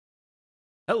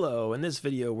Hello, in this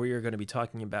video we are going to be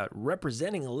talking about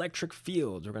representing electric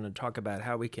fields. We're going to talk about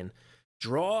how we can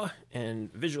draw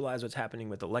and visualize what's happening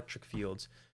with electric fields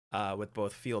with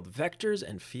both field vectors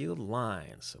and field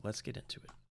lines. So let's get into it.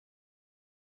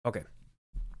 Okay,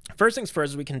 first things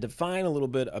first, we can define a little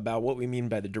bit about what we mean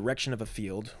by the direction of a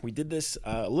field. We did this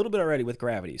a little bit already with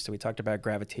gravity. So we talked about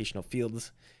gravitational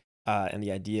fields. And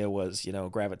the idea was,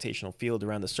 gravitational field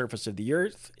around the surface of the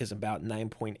Earth is about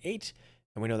 9.8.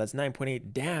 And we know that's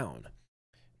 9.8 down.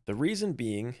 The reason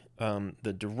being,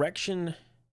 the direction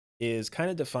is kind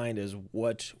of defined as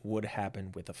what would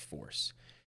happen with a force.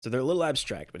 So they're a little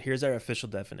abstract, but here's our official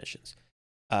definitions.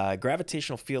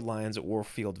 Gravitational field lines or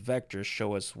field vectors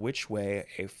show us which way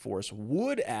a force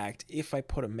would act if I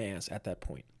put a mass at that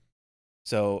point.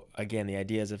 So again, the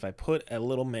idea is if I put a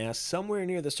little mass somewhere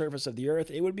near the surface of the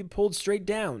Earth, it would be pulled straight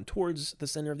down towards the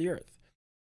center of the Earth.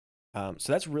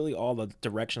 So that's really all the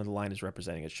direction of the line is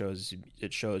representing. It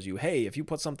shows you, hey, if you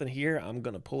put something here, I'm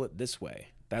going to pull it this way.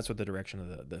 That's what the direction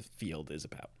of the field is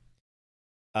about.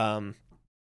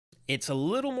 It's a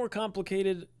little more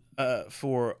complicated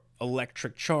for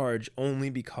electric charge only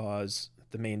because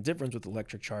the main difference with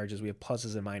electric charge is we have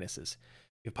pluses and minuses.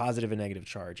 We have positive and negative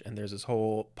charge, and there's this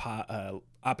whole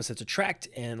opposites attract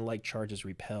and like charges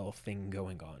repel thing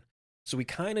going on. So we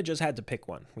kind of just had to pick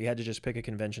one. We had to just pick a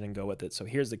convention and go with it. So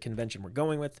here's the convention we're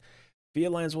going with.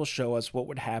 Field lines will show us what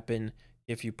would happen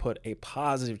if you put a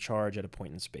positive charge at a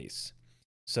point in space.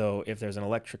 So if there's an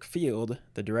electric field,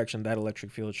 the direction of that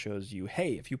electric field shows you,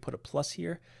 hey, if you put a plus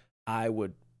here, I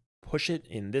would push it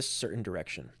in this certain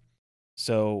direction.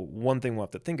 So one thing we'll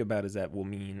have to think about is that will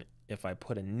mean if I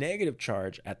put a negative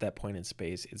charge at that point in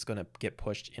space, it's going to get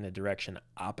pushed in a direction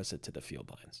opposite to the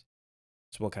field lines.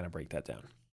 So we'll kind of break that down.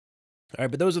 All right,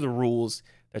 but those are the rules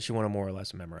that you want to more or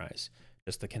less memorize,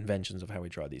 just the conventions of how we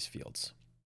draw these fields.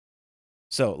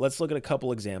 So let's look at a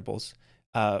couple examples.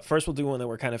 First, we'll do one that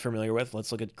we're kind of familiar with.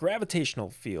 Let's look at gravitational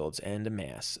fields and a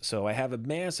mass. So I have a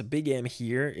mass, a big M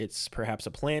here. It's perhaps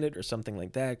a planet or something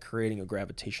like that, creating a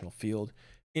gravitational field,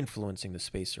 influencing the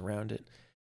space around it.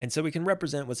 And so we can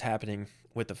represent what's happening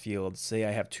with the field. Say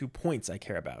I have 2 points I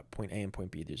care about, point A and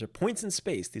point B. These are points in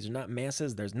space. These are not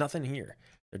masses. There's nothing here.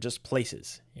 They're just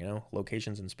places,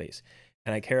 locations in space.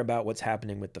 And I care about what's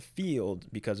happening with the field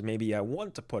because maybe I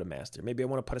want to put a mass there. Maybe I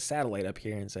want to put a satellite up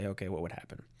here and say, okay, what would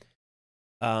happen?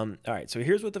 All right, so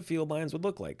here's what the field lines would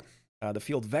look like. The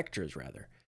field vectors, rather.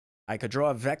 I could draw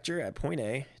a vector at point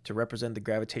A to represent the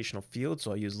gravitational field.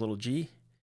 So I'll use little g,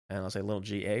 and I'll say little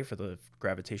ga for the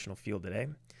gravitational field at A.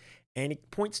 And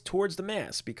it points towards the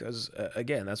mass because,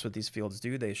 again, that's what these fields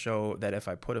do. They show that if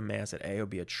I put a mass at A, it'll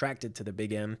be attracted to the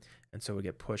big M, and so it would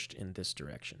get pushed in this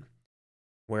direction.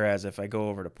 Whereas if I go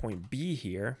over to point B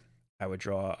here, I would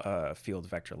draw a field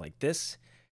vector like this.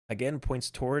 Again, points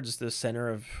towards the center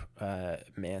of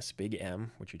mass, big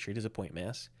M, which we treat as a point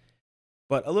mass,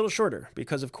 but a little shorter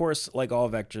because, of course, like all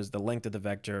vectors, the length of the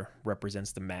vector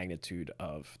represents the magnitude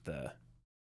of the,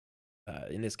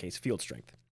 in this case, field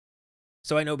strength.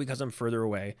 So I know because I'm further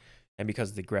away and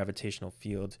because the gravitational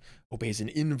field obeys an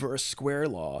inverse square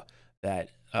law that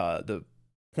the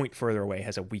point further away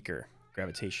has a weaker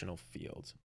gravitational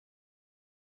field.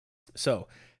 So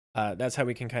that's how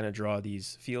we can kind of draw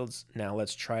these fields. Now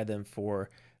let's try them for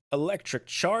electric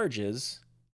charges.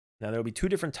 Now there'll be 2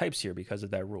 different types here because of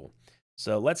that rule.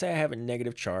 So let's say I have a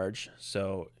negative charge.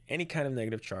 So any kind of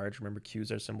negative charge, remember Q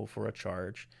is our symbol for a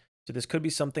charge. So this could be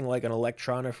something like an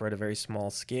electron if we're at a very small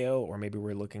scale, or maybe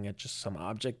we're looking at just some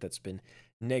object that's been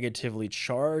negatively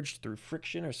charged through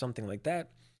friction or something like that.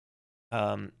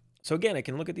 So again, I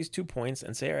can look at these 2 points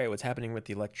and say, all right, what's happening with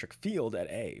the electric field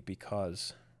at A?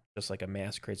 Because just like a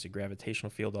mass creates a gravitational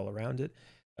field all around it,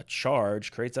 a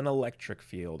charge creates an electric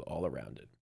field all around it.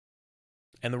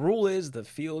 And the rule is the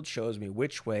field shows me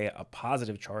which way a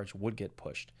positive charge would get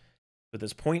pushed. With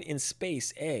this point in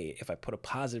space, A, if I put a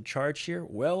positive charge here,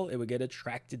 well, it would get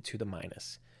attracted to the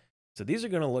minus. So these are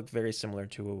going to look very similar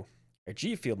to our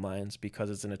G field lines because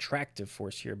it's an attractive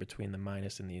force here between the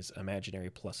minus and these imaginary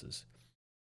pluses.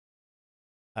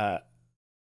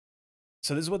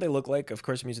 So this is what they look like. Of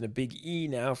course, I'm using a big E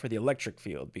now for the electric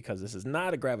field because this is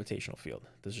not a gravitational field.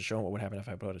 This is showing what would happen if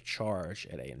I put a charge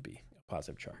at A and B, a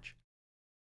positive charge.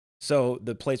 So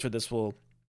the place where this will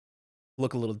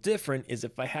look a little different is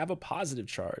if I have a positive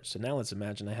charge. So now let's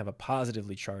imagine I have a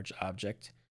positively charged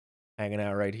object hanging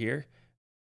out right here,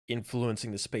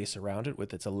 influencing the space around it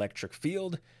with its electric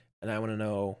field. And I want to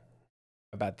know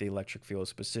about the electric field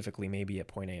specifically, maybe at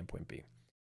point A and point B.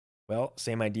 Well,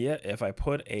 same idea. If I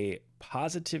put a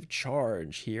positive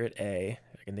charge here at A,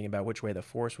 I can think about which way the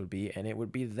force would be, and it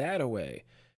would be that way.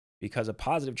 because a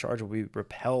positive charge will be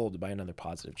repelled by another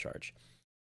positive charge.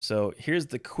 So here's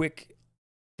the quick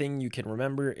thing you can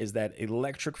remember is that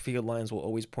electric field lines will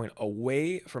always point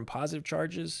away from positive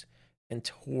charges and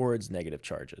towards negative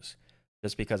charges,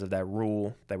 just because of that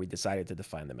rule that we decided to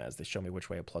define them as. They show me which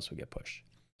way a plus would get pushed.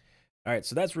 All right,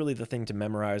 so that's really the thing to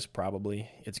memorize, probably.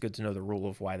 It's good to know the rule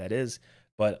of why that is,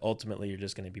 but ultimately you're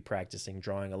just going to be practicing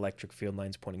drawing electric field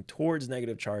lines pointing towards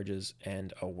negative charges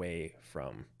and away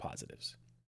from positives.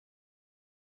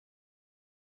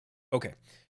 Okay.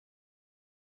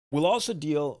 We'll also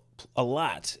deal a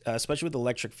lot, especially with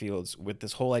electric fields, with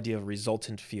this whole idea of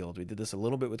resultant field. We did this a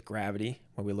little bit with gravity,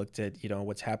 when we looked at,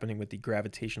 what's happening with the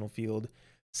gravitational field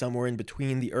somewhere in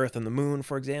between the Earth and the Moon,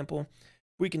 for example.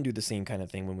 We can do the same kind of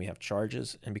thing when we have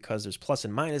charges, and because there's plus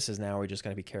and minuses now, we're just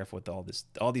going to be careful with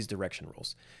all these direction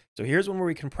rules. So here's one where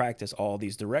we can practice all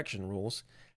these direction rules.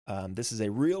 This is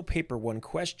a real paper 1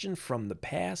 question from the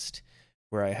past,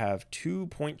 where I have 2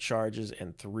 point charges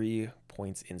and 3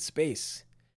 points in space.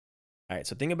 All right,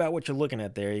 so think about what you're looking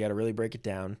at there. You got to really break it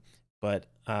down, but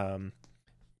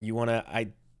you want to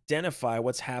identify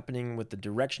what's happening with the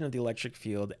direction of the electric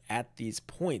field at these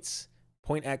points.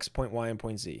 Point X, point Y, and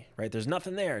point Z, right? There's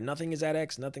nothing there. Nothing is at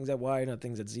X, nothing's at Y,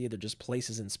 nothing's at Z. They're just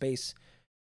places in space.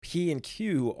 P and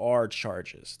Q are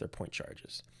charges. They're point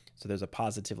charges. So there's a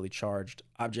positively charged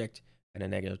object and a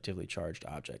negatively charged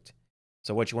object.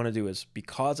 So what you want to do is,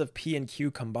 because of P and Q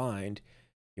combined,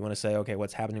 you want to say, okay,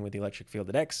 what's happening with the electric field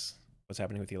at X? What's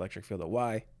happening with the electric field at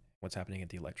Y? What's happening at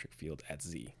the electric field at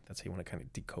Z? That's how you want to kind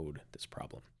of decode this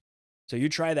problem. So you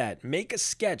try that. Make a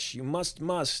sketch. You must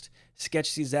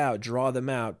sketch these out, draw them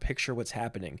out, picture what's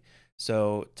happening.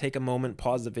 So take a moment,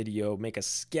 pause the video, make a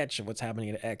sketch of what's happening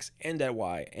at X and at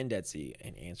Y and at Z,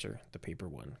 and answer the paper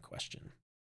 1 question.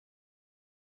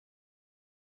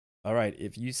 All right,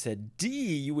 if you said D,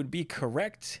 you would be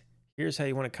correct. Here's how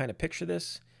you want to kind of picture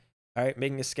this. All right,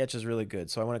 making a sketch is really good.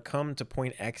 So I want to come to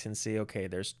point X and say, okay,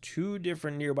 there's 2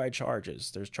 different nearby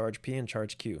charges. There's charge P and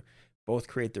charge Q. Both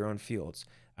create their own fields.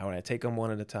 I want to take them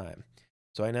one at a time.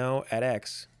 So I know at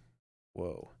X,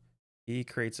 P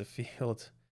creates a field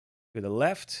to the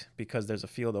left because there's a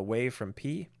field away from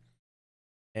P.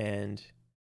 And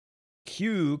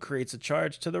Q creates a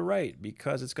charge to the right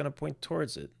because it's going to point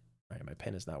towards it. All right, my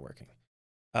pen is not working.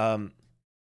 Oh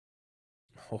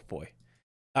boy.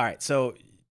 All right, so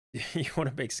you want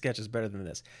to make sketches better than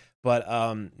this. But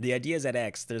the idea is at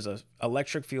X, there's an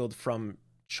electric field from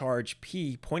charge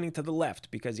P pointing to the left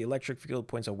because the electric field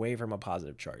points away from a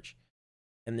positive charge.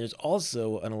 And there's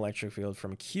also an electric field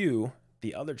from Q,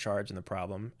 the other charge in the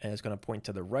problem, and it's going to point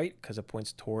to the right because it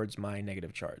points towards my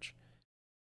negative charge.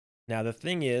 Now, the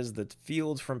thing is, the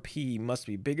field from P must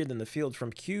be bigger than the field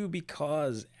from Q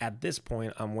because at this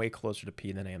point, I'm way closer to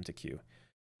P than I am to Q.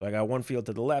 So I got one field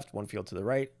to the left, one field to the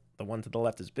right. The one to the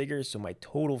left is bigger, so my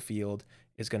total field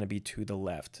is going to be to the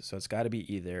left. So it's got to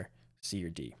be either C or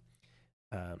D.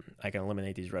 I can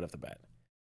eliminate these right off the bat.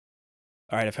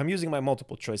 All right, if I'm using my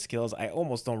multiple choice skills, I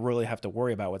almost don't really have to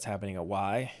worry about what's happening at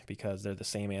Y because they're the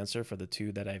same answer for the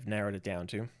 2 that I've narrowed it down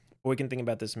to. But we can think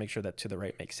about this and make sure that to the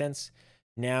right makes sense.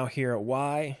 Now here at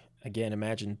Y, again,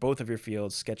 imagine both of your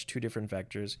fields, sketch 2 different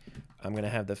vectors. I'm going to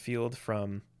have the field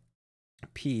from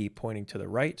P pointing to the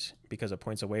right because it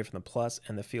points away from the plus,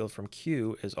 and the field from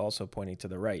Q is also pointing to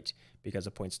the right because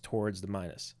it points towards the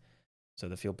minus. So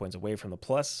the field points away from the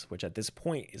plus, which at this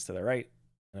point is to the right,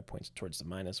 and it points towards the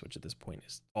minus, which at this point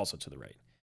is also to the right.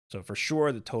 So for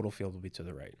sure, the total field will be to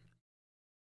the right.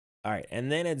 All right,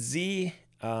 and then at Z,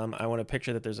 I want to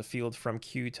picture that there's a field from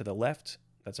Q to the left.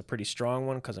 That's a pretty strong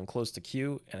one because I'm close to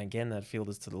Q, and again, that field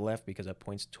is to the left because it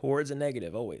points towards a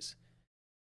negative always.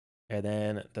 And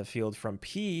then the field from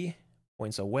P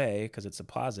points away because it's a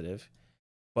positive,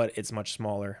 but it's much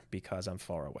smaller because I'm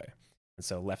far away. And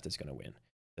so left is going to win.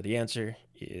 So the answer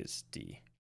is D.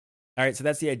 All right, so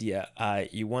that's the idea.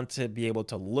 You want to be able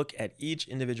to look at each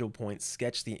individual point,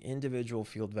 sketch the individual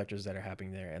field vectors that are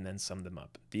happening there, and then sum them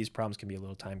up. These problems can be a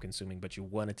little time consuming, but you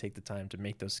want to take the time to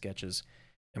make those sketches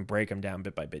and break them down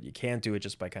bit by bit. You can't do it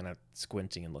just by kind of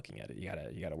squinting and looking at it. You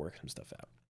gotta work some stuff out.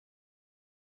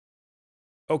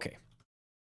 Okay.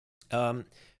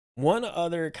 One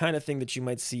other kind of thing that you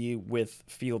might see with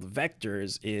field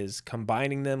vectors is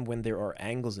combining them when there are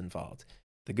angles involved.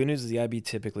 The good news is the IB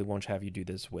typically won't have you do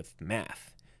this with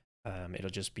math. It'll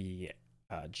just be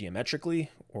geometrically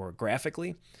or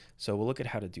graphically. So we'll look at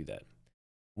how to do that.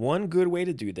 One good way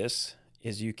to do this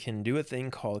is you can do a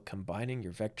thing called combining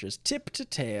your vectors tip to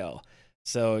tail.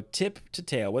 So tip to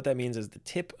tail, what that means is the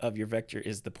tip of your vector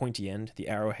is the pointy end, the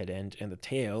arrowhead end, and the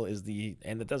tail is the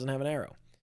end that doesn't have an arrow.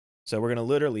 So we're going to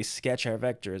literally sketch our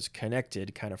vectors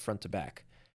connected kind of front to back.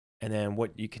 And then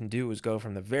what you can do is go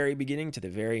from the very beginning to the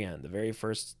very end, the very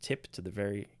first tip to the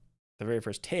very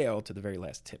first tail to the very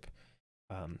last tip.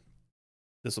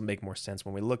 This will make more sense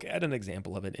when we look at an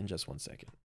example of it in just 1 second.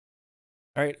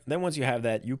 All right, then once you have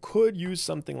that, you could use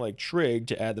something like trig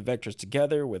to add the vectors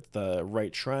together with the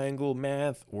right triangle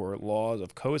math or laws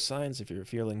of cosines if you're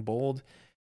feeling bold.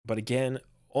 But again,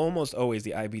 almost always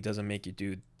the IB doesn't make you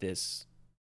do this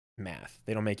math.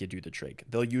 They don't make you do the trig.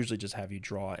 They'll usually just have you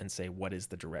draw and say what is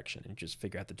the direction and just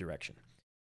figure out the direction.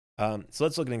 So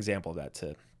let's look at an example of that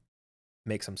to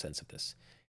make some sense of this.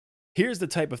 Here's the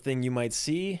type of thing you might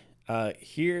see.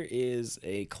 Here is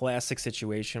a classic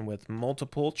situation with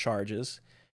multiple charges,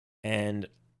 and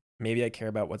maybe I care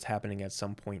about what's happening at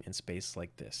some point in space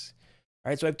like this.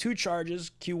 All right, so I have two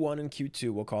charges, Q1 and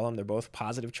Q2, we'll call them. They're both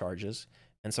positive charges.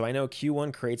 And so I know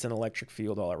Q1 creates an electric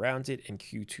field all around it, and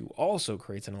Q2 also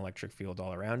creates an electric field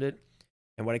all around it.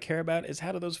 And what I care about is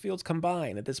how do those fields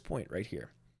combine at this point right here.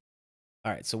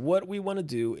 All right, so what we want to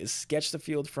do is sketch the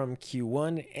field from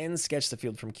Q1 and sketch the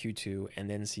field from Q2 and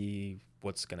then see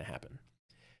what's going to happen.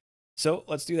 So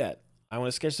let's do that. I want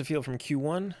to sketch the field from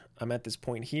Q1. I'm at this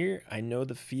point here. I know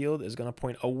the field is going to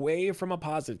point away from a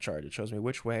positive charge. It shows me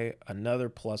which way another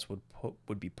plus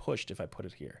would be pushed if I put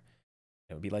it here.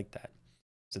 It would be like that.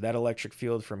 So that electric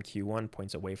field from Q1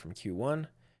 points away from Q1.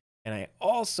 And I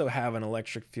also have an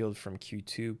electric field from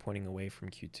Q2 pointing away from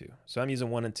Q2. So I'm using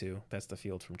 1 and 2. That's the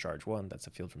field from charge 1. That's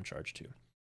the field from charge 2.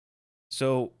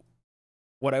 So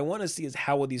what I want to see is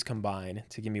how will these combine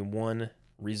to give me one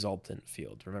resultant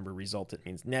field. Remember, resultant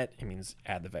means net. It means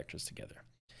add the vectors together.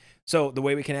 So the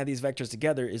way we can add these vectors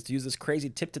together is to use this crazy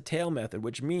tip-to-tail method,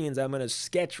 which means I'm going to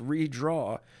sketch,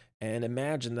 redraw, and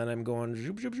imagine that I'm going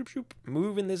zoop, zoop, zoop, zoop,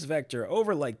 moving this vector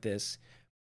over like this.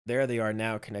 There they are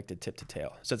now connected tip to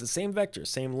tail. So it's the same vector,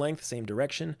 same length, same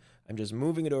direction. I'm just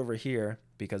moving it over here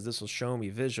because this will show me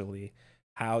visually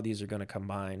how these are going to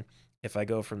combine. If I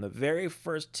go from the very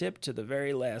first tip to the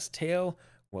very last tail,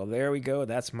 well, there we go.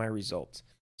 That's my result.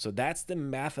 So that's the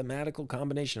mathematical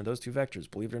combination of those two vectors.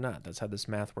 Believe it or not, that's how this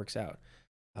math works out.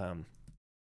 And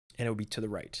it would be to the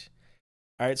right.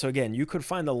 All right, so again, you could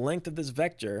find the length of this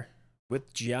vector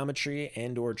with geometry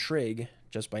and or trig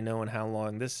just by knowing how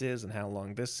long this is and how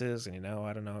long this is. And,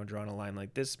 I don't know, drawing a line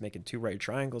like this, making two right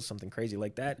triangles, something crazy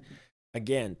like that.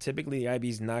 Again, typically the IB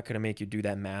is not going to make you do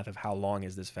that math of how long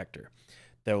is this vector.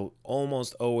 They'll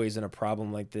almost always in a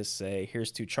problem like this say,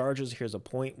 here's two charges, here's a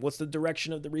point. What's the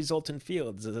direction of the resultant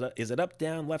field? Is it up,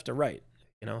 down, left, or right?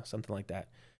 Something like that.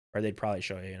 Or they'd probably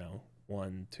show you,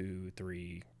 1, 2,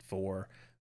 3, 4.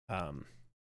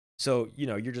 So,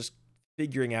 you're just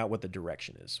figuring out what the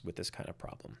direction is with this kind of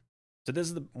problem. So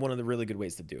this is one of the really good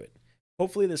ways to do it.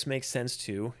 Hopefully this makes sense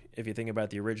too, if you think about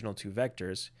the original two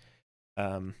vectors.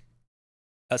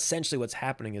 Essentially what's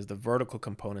happening is the vertical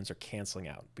components are canceling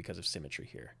out because of symmetry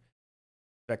here.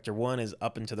 Vector 1 is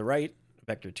up and to the right.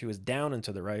 Vector 2 is down and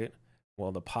to the right.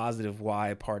 Well, the positive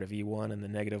y part of E1 and the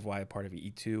negative y part of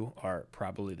E2 are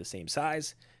probably the same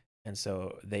size. And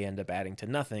so they end up adding to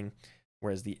nothing,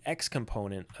 whereas the x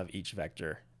component of each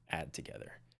vector add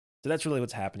together. So that's really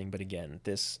what's happening. But again,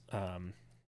 this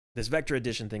vector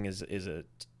addition thing is a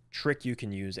trick you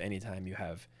can use anytime you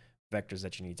have vectors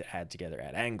that you need to add together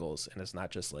at angles, and it's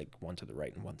not just like one to the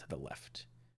right and one to the left.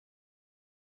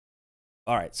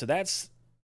 All right, so that's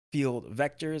field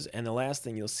vectors, and the last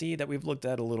thing you'll see that we've looked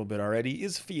at a little bit already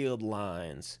is field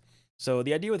lines. So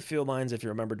the idea with field lines, if you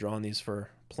remember drawing these for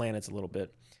planets a little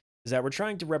bit, is that we're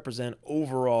trying to represent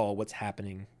overall what's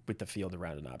happening with the field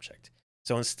around an object.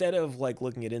 So instead of like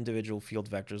looking at individual field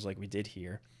vectors like we did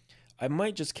here, I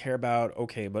might just care about,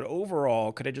 okay, but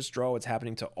overall, could I just draw what's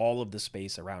happening to all of the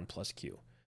space around plus Q?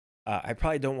 I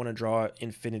probably don't want to draw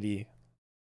infinity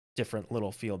different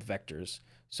little field vectors.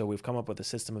 So we've come up with a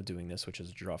system of doing this, which is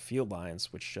to draw field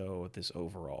lines, which show this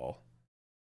overall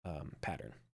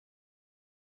pattern.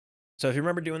 So if you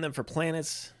remember doing them for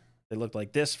planets, they looked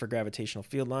like this for gravitational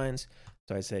field lines.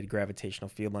 So I said gravitational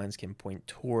field lines can point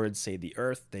towards, say, the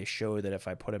Earth. They show that if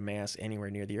I put a mass anywhere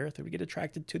near the Earth, it would get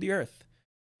attracted to the Earth.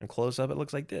 And close up, it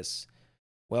looks like this.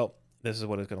 Well, this is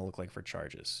what it's going to look like for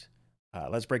charges.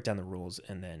 Let's break down the rules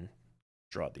and then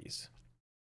draw these.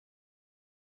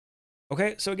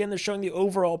 Okay, so again, they're showing the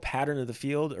overall pattern of the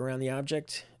field around the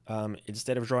object.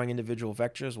 Instead of drawing individual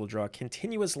vectors, we'll draw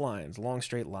continuous lines, long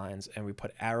straight lines, and we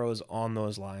put arrows on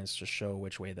those lines to show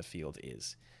which way the field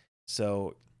is.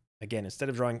 So again, instead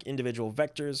of drawing individual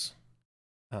vectors,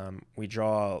 we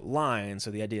draw lines.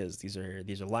 So the idea is these are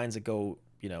lines that go,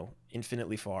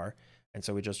 infinitely far. And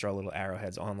so we just draw little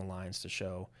arrowheads on the lines to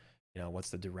show, what's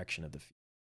the direction of the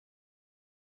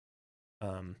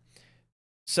field.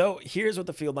 So here's what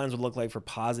the field lines would look like for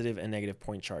positive and negative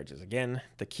point charges. Again,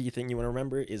 the key thing you want to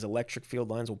remember is electric field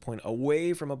lines will point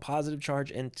away from a positive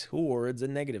charge and towards a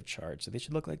negative charge. So they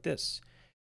should look like this.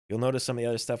 You'll notice some of the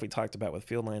other stuff we talked about with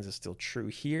field lines is still true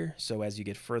here. So as you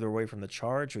get further away from the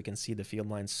charge, we can see the field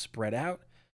lines spread out.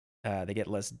 They get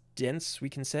less dense, we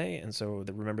can say. And so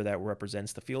remember that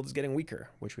represents the field is getting weaker,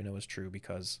 which we know is true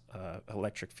because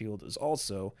electric field is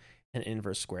also an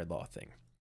inverse squared law thing.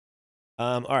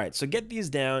 All right, so get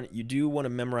these down. You do want to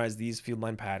memorize these field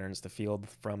line patterns, the field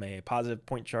from a positive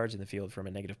point charge and the field from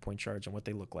a negative point charge and what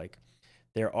they look like.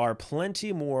 There are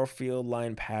plenty more field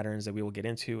line patterns that we will get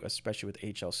into, especially with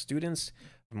HL students.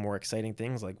 More exciting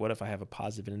things like what if I have a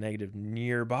positive and a negative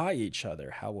nearby each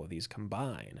other? How will these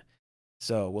combine?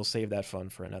 So we'll save that fun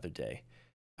for another day.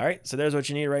 All right, so there's what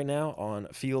you need right now on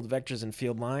field vectors and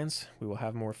field lines. We will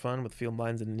have more fun with field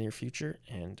lines in the near future.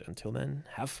 And until then,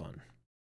 have fun.